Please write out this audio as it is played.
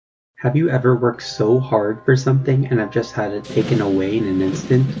Have you ever worked so hard for something and have just had it taken away in an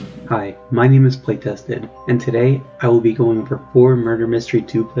instant? Hi, my name is Playtested, and today I will be going over 4 Murder Mystery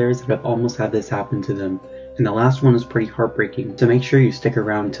 2 players that have almost had this happen to them, and the last one is pretty heartbreaking, so make sure you stick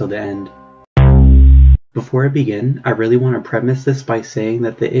around till the end. Before I begin, I really want to premise this by saying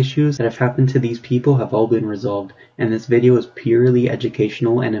that the issues that have happened to these people have all been resolved, and this video is purely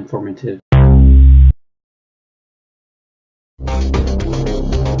educational and informative.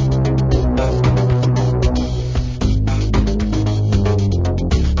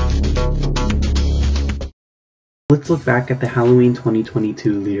 Let's look back at the Halloween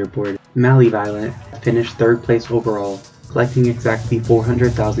 2022 leaderboard. Maliviolent finished 3rd place overall, collecting exactly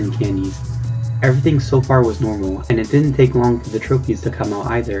 400,000 candies. Everything so far was normal, and it didn't take long for the trophies to come out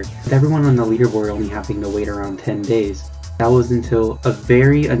either, with everyone on the leaderboard only having to wait around 10 days. That was until a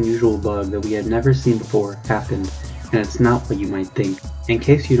very unusual bug that we had never seen before happened, and it's not what you might think. In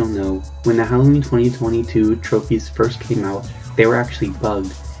case you don't know, when the Halloween 2022 trophies first came out, they were actually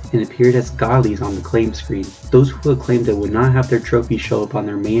bugged, and appeared as godlies on the claim screen. Those who had claimed it would not have their trophy show up on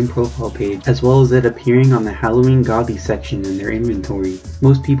their main profile page, as well as it appearing on the Halloween godly section in their inventory.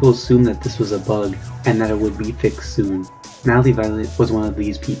 Most people assumed that this was a bug, and that it would be fixed soon. Maliviolent was one of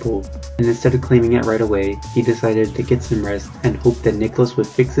these people, and instead of claiming it right away, he decided to get some rest and hoped that Nicholas would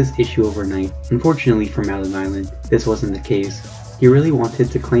fix this issue overnight. Unfortunately for Maliviolent, this wasn't the case. He really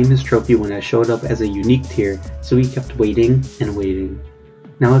wanted to claim his trophy when it showed up as a unique tier, so he kept waiting and waiting.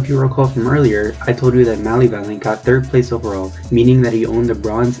 Now if you recall from earlier, I told you that Maliviolent got 3rd place overall, meaning that he owned the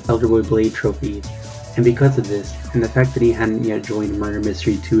bronze Elderwood Blade trophy. And because of this, and the fact that he hadn't yet joined Murder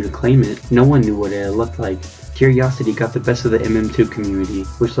Mystery 2 to claim it, no one knew what it looked like. Curiosity got the best of the MM2 community,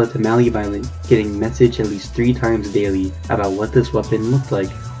 which led to Maliviolent getting messaged at least 3 times daily about what this weapon looked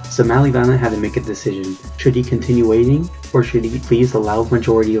like. So Maliviolent had to make a decision. Should he continue waiting, or should he please the loud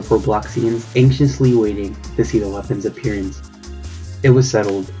majority of Robloxians anxiously waiting to see the weapon's appearance? It was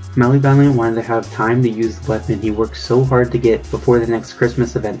settled. Maliviolent wanted to have time to use the weapon he worked so hard to get before the next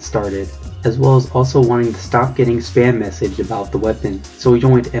Christmas event started, as well as also wanting to stop getting spam messaged about the weapon, so he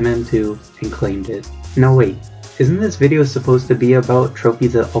joined MM2 and claimed it. Now wait, isn't this video supposed to be about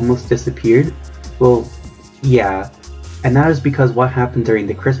trophies that almost disappeared? Well, yeah, and that is because what happened during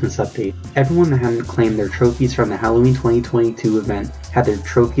the Christmas update. Everyone that hadn't claimed their trophies from the Halloween 2022 event had their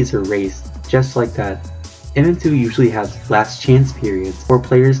trophies erased, just like that. MM2 usually has last chance periods, where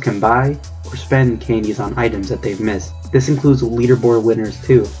players can buy or spend candies on items that they've missed. This includes leaderboard winners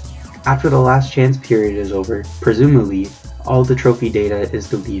too. After the last chance period is over, presumably, all the trophy data is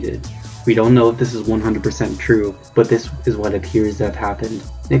deleted. We don't know if this is 100% true, but this is what appears to have happened.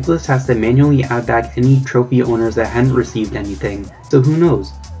 Nicholas has to manually add back any trophy owners that hadn't received anything, so who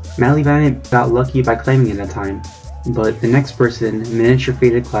knows? Maliviolent got lucky by claiming it at a time, but the next person,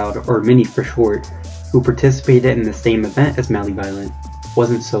 MiniatureFadedCloud, or Mini for short, who participated in the same event as Maliviolent,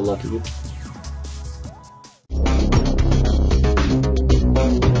 wasn't so lucky.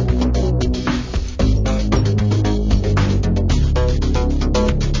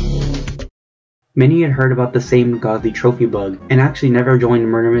 Many had heard about the same godly trophy bug, and actually never joined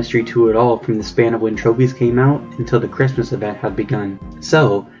Murder Mystery 2 at all from the span of when trophies came out until the Christmas event had begun.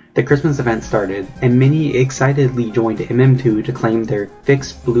 So, the Christmas event started, and many excitedly joined MM2 to claim their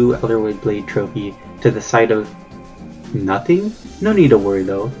fixed blue Elderwood Blade trophy to the sight of nothing? No need to worry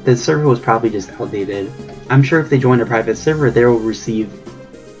though, the server was probably just outdated. I'm sure if they join a private server, they will receive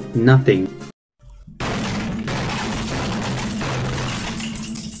nothing.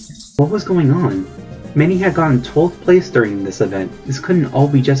 What was going on? Many had gotten 12th place during this event. This couldn't all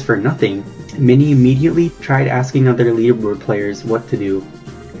be just for nothing. Many immediately tried asking other leaderboard players what to do.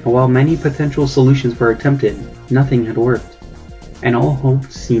 And while many potential solutions were attempted, nothing had worked. And all hope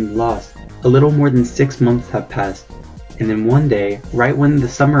seemed lost. A little more than 6 months have passed. And then one day, right when the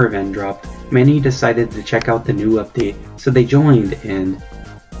summer event dropped, many decided to check out the new update. So they joined, and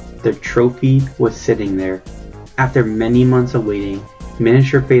their trophy was sitting there. After many months of waiting,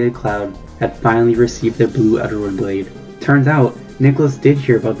 MiniatureFadedCloud had finally received their blue Elderwood Blade. Turns out, Nicholas did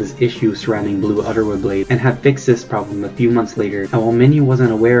hear about this issue surrounding blue Elderwood Blade and had fixed this problem a few months later, and while many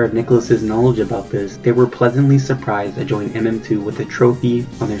wasn't aware of Nicholas's knowledge about this, they were pleasantly surprised to join MM2 with a trophy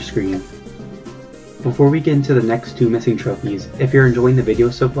on their screen. Before we get into the next 2 missing trophies, if you're enjoying the video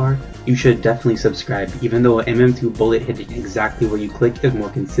so far, you should definitely subscribe, even though MM2 bullet hitting exactly where you click is more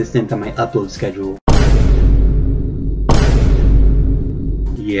consistent than my upload schedule.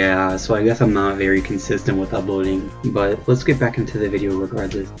 Yeah, so I guess I'm not very consistent with uploading, but let's get back into the video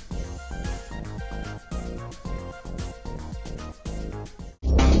regardless.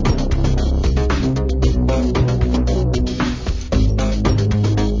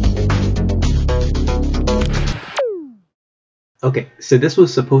 Okay, so this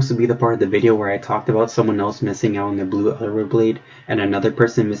was supposed to be the part of the video where I talked about someone else missing out on their blue Elder blade and another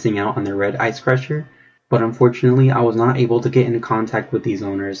person missing out on their red ice crusher, but unfortunately I was not able to get in contact with these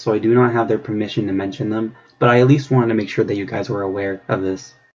owners, so I do not have their permission to mention them, but I at least wanted to make sure that you guys were aware of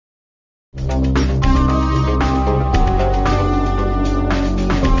this.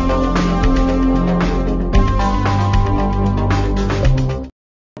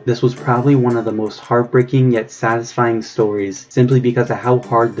 This was probably one of the most heartbreaking yet satisfying stories simply because of how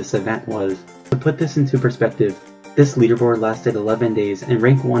hard this event was. To put this into perspective, this leaderboard lasted 11 days and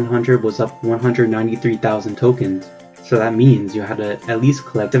rank 100 was up 193,000 tokens. So that means you had to at least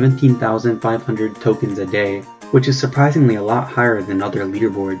collect 17,500 tokens a day, which is surprisingly a lot higher than other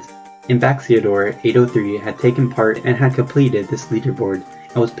leaderboards. MrTxby803 had taken part and had completed this leaderboard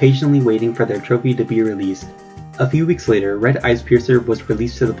and was patiently waiting for their trophy to be released. A few weeks later, Red Ice Piercer was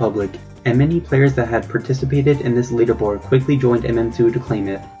released to the public, and many players that had participated in this leaderboard quickly joined MM2 to claim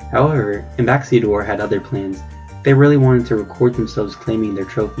it. However, MrCriticalElite had other plans. They really wanted to record themselves claiming their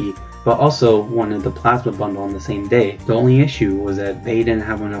trophy, but also wanted the plasma bundle on the same day. The only issue was that they didn't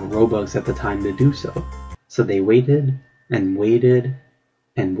have enough Robux at the time to do so. So they waited, and waited,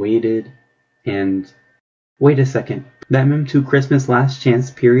 and waited, and... Wait a second. The MM2 Christmas last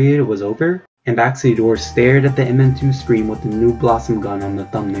chance period was over? MrCriticalElite stared at the MM2 screen with the new Blossom gun on the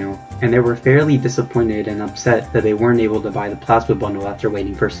thumbnail, and they were fairly disappointed and upset that they weren't able to buy the plasma bundle after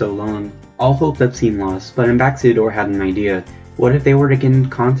waiting for so long. All hope that seemed lost, but MrCriticalElite had an idea. What if they were to get in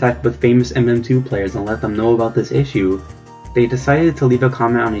contact with famous MM2 players and let them know about this issue? They decided to leave a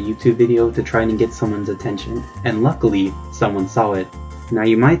comment on a YouTube video to try and get someone's attention, and luckily, someone saw it. Now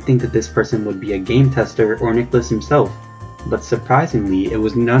you might think that this person would be a game tester or Nicholas himself, but surprisingly, it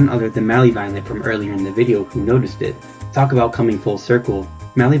was none other than Maliviolent from earlier in the video who noticed it. Talk about coming full circle.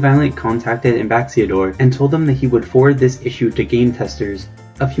 Maliviolent contacted MrCriticalElite and told them that he would forward this issue to game testers.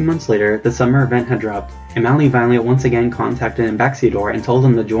 A few months later, the summer event had dropped, and Maliviolent once again contacted MrCriticalElite and told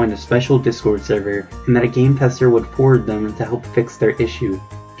them to join a special Discord server, and that a game tester would forward them to help fix their issue.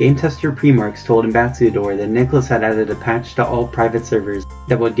 Game tester Premarks told MrCriticalElite that Nicholas had added a patch to all private servers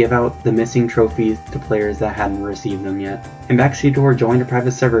that would give out the missing trophies to players that hadn't received them yet. MrCriticalElite joined a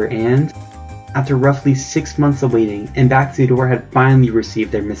private server and, after roughly 6 months of waiting, MrCriticalElite had finally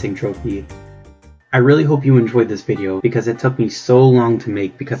received their missing trophy. I really hope you enjoyed this video because it took me so long to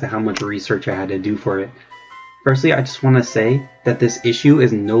make because of how much research I had to do for it. Firstly, I just want to say that this issue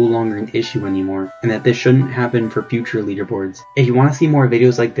is no longer an issue anymore, and that this shouldn't happen for future leaderboards. If you want to see more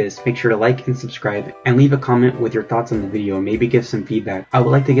videos like this, make sure to like and subscribe, and leave a comment with your thoughts on the video and maybe give some feedback. I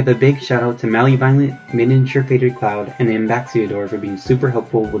would like to give a big shout out to Maliviolent, MiniatureFadedCloud, and MrCriticalElite for being super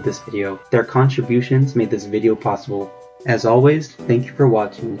helpful with this video. Their contributions made this video possible. As always, thank you for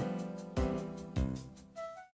watching.